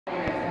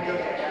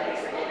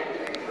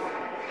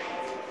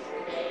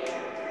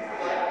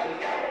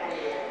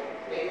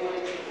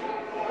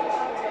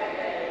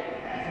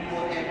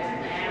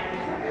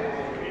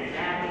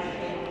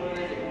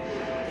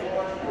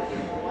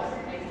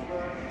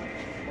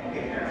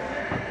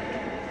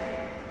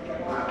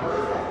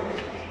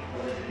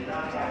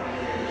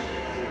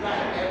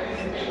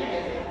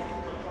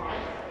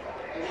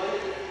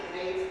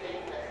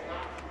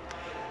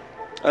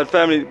Alright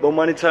family,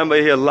 Bomani Tamba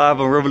here live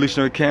on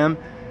Revolutionary Cam,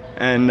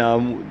 and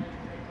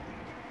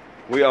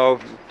we are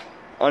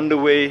on the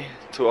way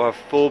to our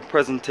full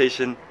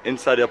presentation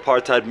inside the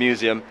Apartheid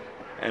Museum.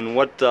 And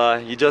what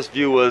you just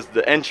viewed was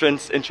the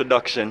entrance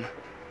introduction,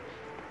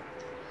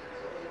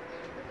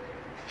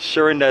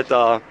 showing that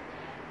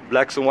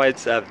blacks and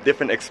whites have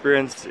different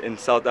experience in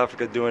South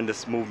Africa during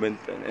this movement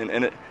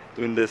and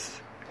during this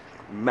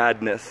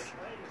madness.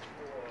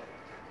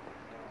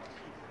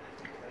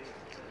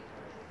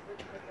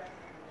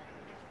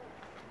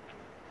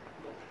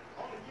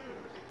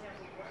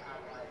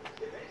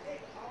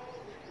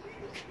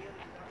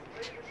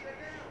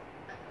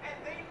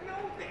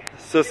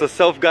 So it's a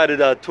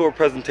self-guided tour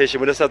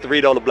presentation. We just have to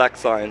read all the black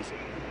signs.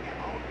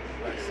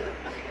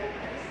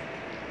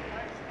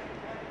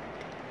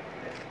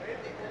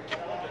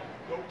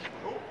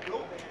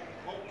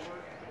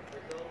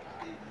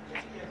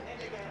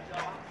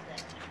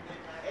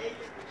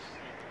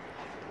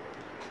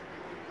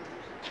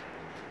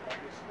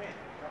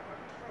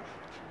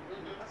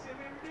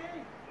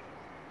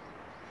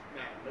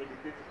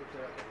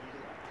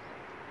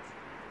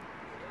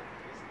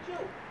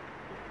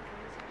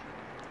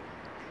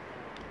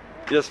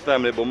 Yes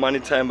family,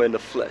 Bomani Tamba in the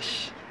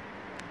flesh.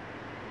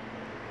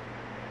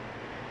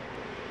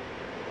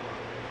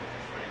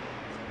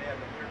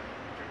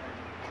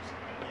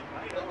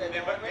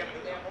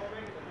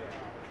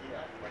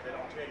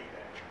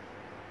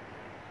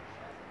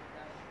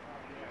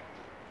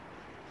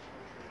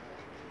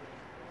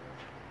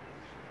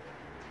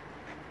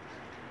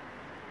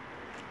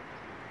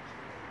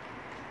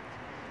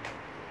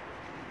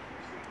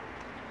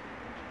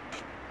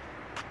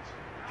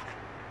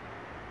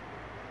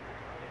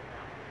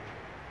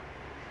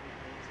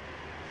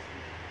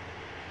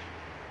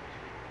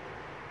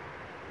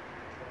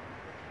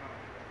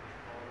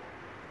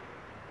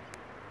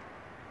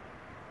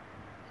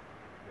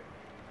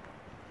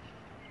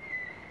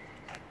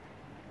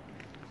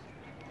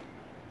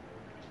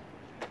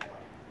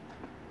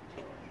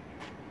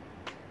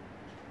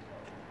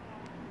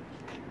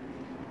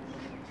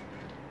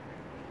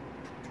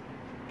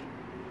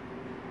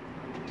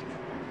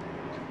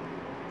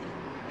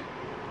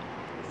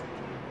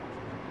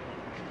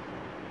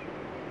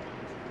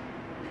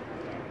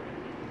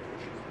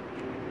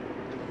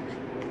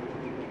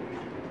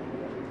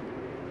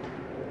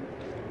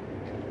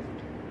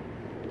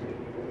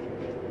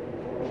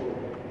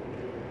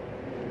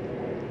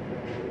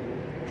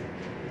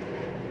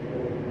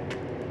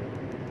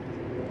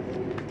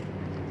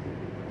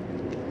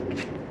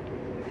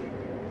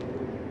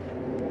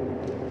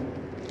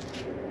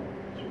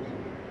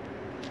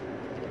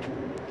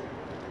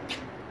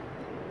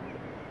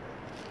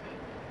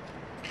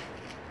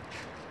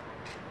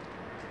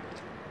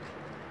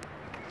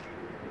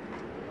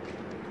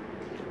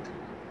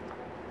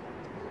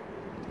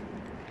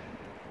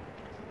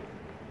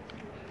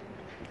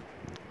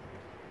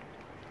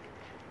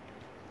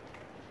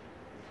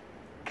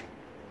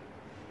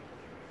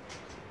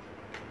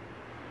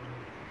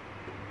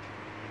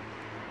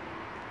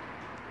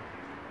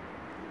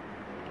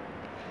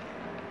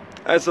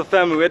 Alright, so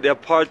family, we're at the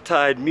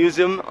Apartheid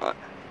Museum,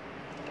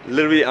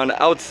 literally on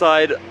the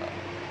outside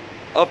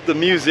of the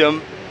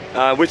museum,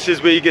 which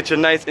is where you get your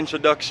nice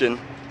introduction.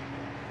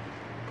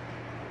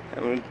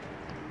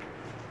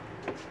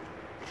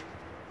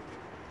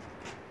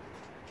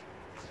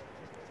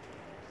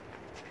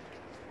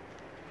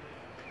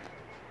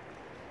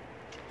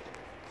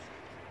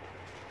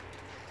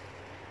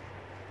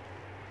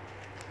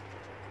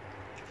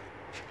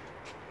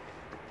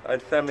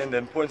 Alright family, and the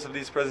importance of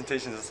these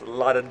presentations is a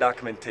lot of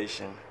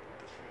documentation.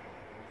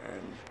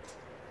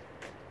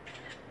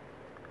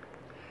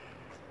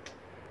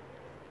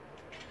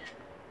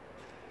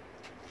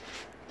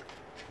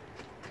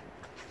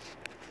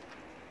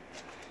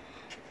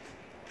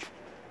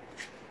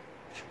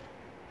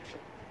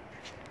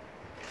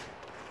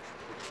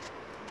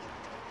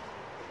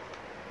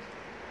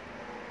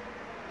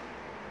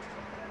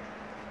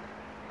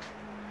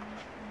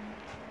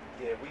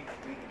 Yeah,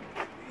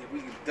 we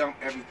can dump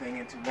everything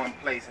into one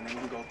place, and then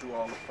we can go through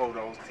all the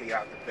photos, take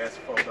out the best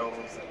photos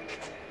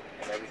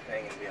and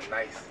everything, and be a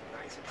nice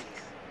piece.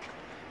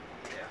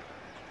 Yeah.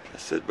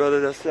 That's it, brother.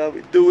 That's how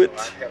we do it.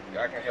 So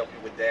I can help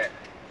you with that.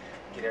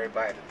 Get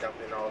everybody to dump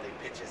in all their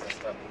pictures and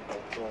stuff, and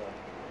go through them.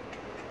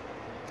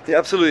 Yeah,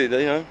 absolutely.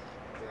 You know,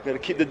 gotta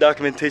keep the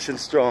documentation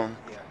strong.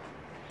 Yeah.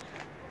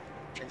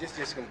 And just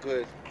some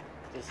good,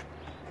 just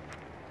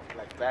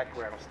like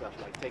background stuff,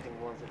 like taking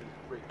ones that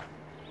are free.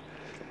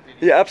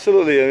 Yeah,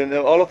 absolutely. And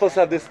all of us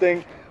have this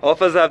thing. All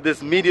of us have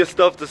this media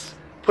stuff to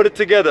put it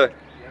together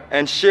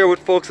and share with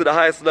folks at the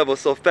highest level.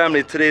 So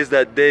family, today is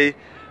that day.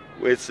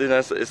 It's, you know,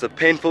 it's a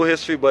painful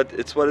history, but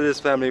it's what it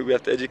is, family. We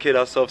have to educate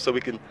ourselves so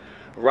we can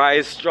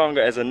rise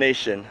stronger as a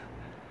nation.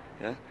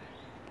 Yeah?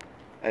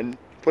 And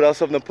put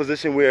ourselves in a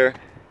position where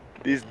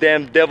these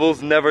damn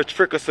devils never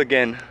trick us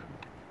again.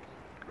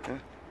 Yeah?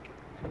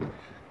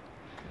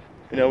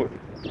 You know,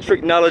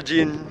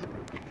 technology and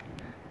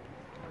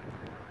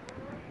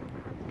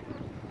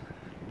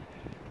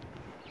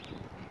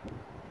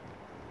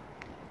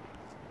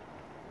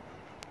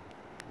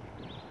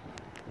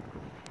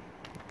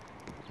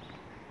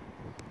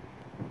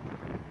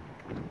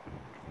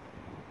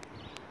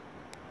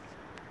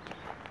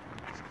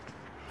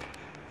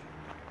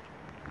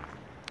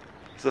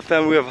So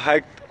family, we have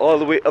hiked all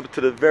the way up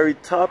to the very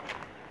top,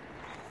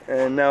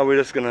 and now we're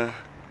just gonna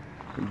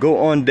go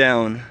on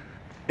down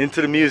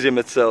into the museum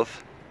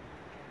itself.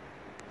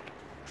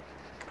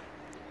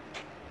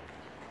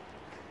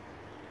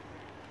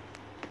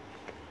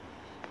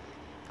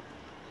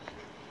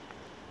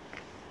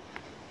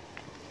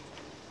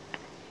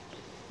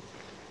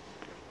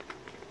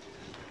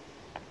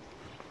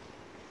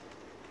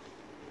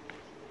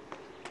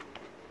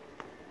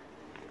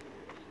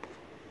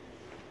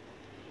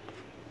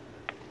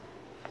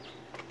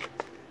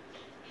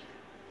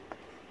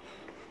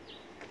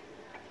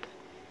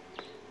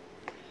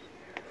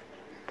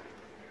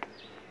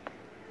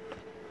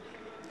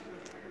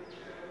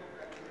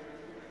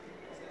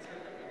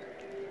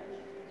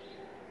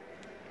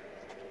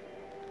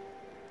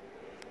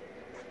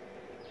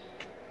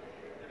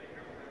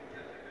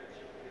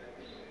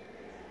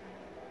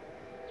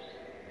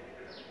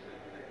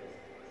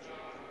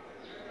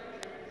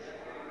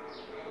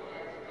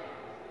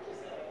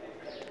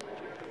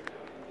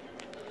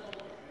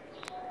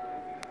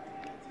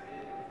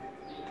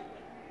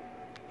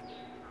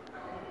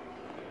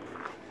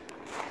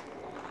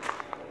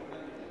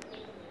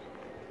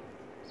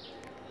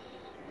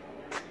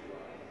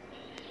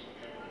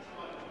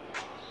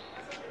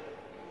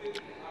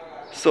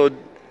 So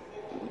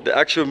the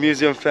actual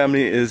museum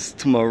family is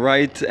to my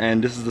right,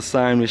 and this is the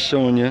sign we're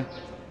showing you.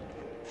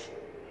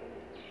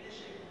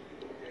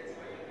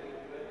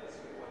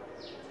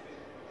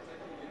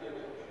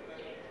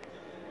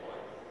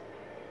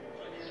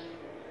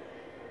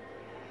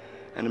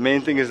 And the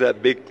main thing is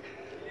that big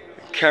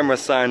camera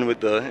sign with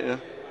the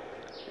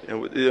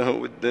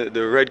with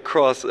the red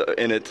cross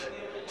in it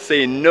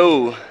saying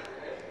no.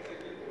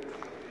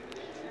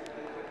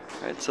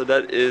 Alright, so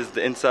that is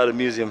the inside of the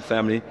museum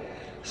family.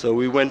 So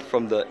we went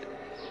from the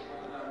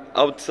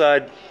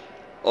outside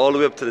all the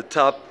way up to the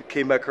top,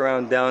 came back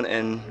around down,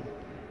 and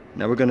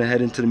now we're gonna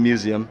head into the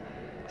museum.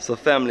 So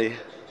family,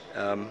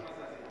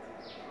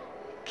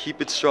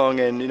 keep it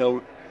strong, and we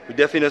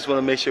definitely just want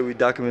to make sure we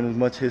document as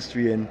much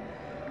history and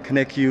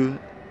connect you,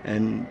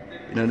 and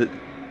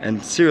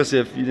and seriously,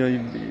 if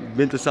you've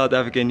been to South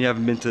Africa and you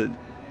haven't been to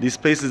these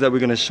places that we're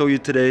gonna show you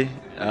today,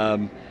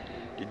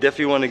 you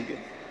definitely want to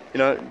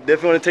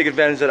definitely want to take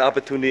advantage of the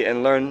opportunity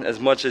and learn as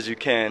much as you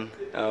can.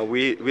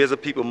 We as a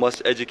people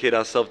must educate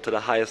ourselves to the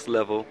highest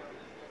level,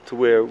 to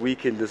where we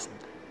can just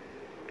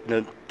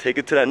take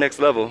it to that next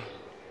level.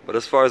 But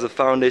as far as the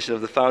foundation,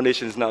 if the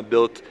foundation is not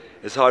built,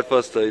 it's hard for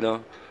us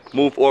to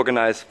move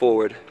organized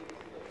forward.